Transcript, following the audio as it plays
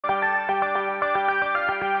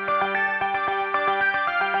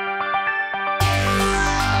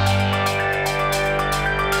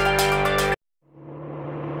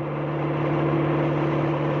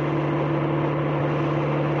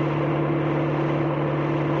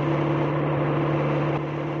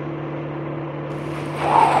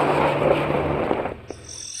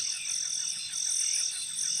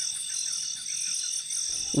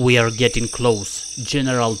We are getting close.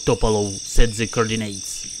 General Topolov set the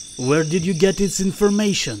coordinates. Where did you get its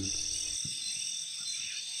information?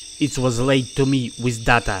 It was laid to me with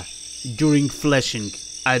data. During flashing,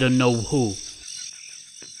 I don't know who.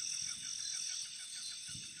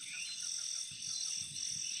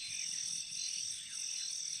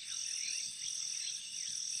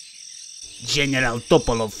 General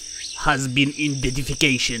Topolov has been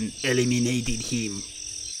identification. Eliminated him.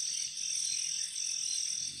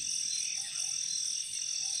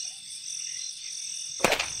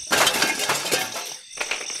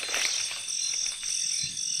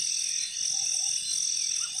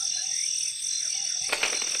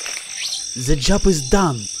 The job is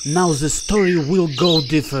done. Now the story will go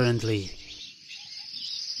differently.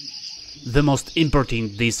 The most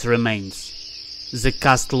important this remains. The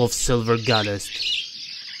Castle of Silver Goddess.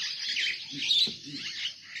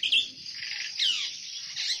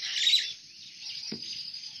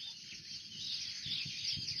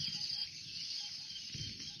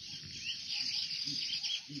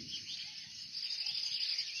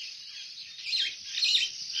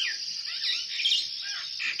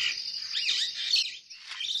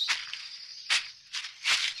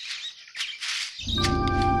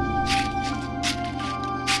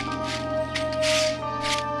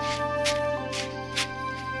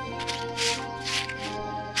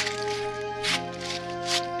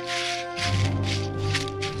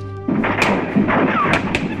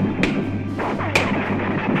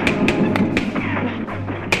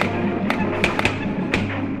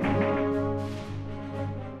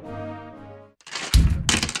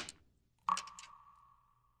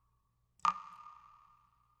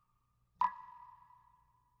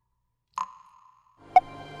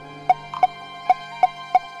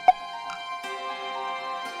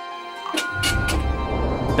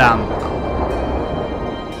 Done.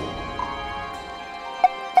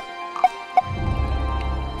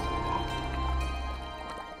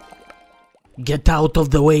 Get out of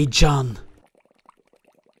the way, John.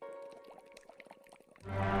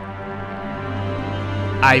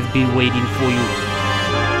 I've been waiting for you.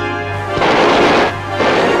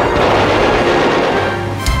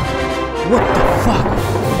 What the fuck?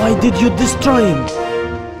 Why did you destroy him?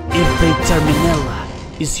 If the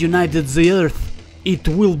Terminella is united the Earth, it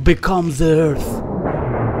will become the Earth.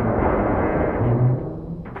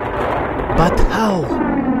 But how?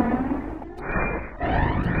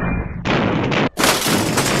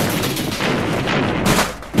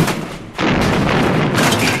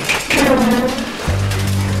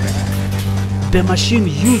 The machine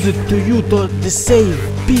used it to you to save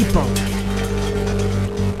people.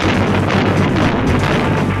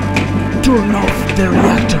 Turn off the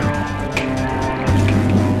reactor.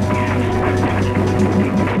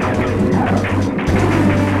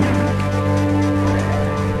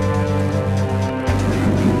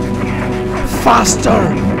 Faster!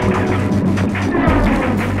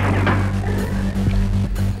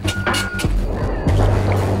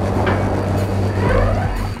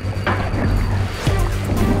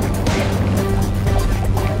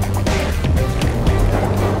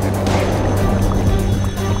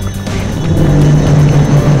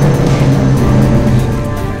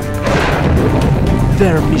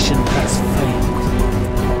 Their mission has failed.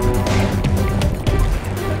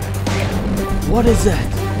 What is that?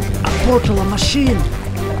 A portal, a machine?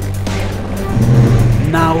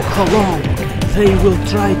 Now how long? They will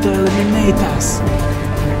try to eliminate us.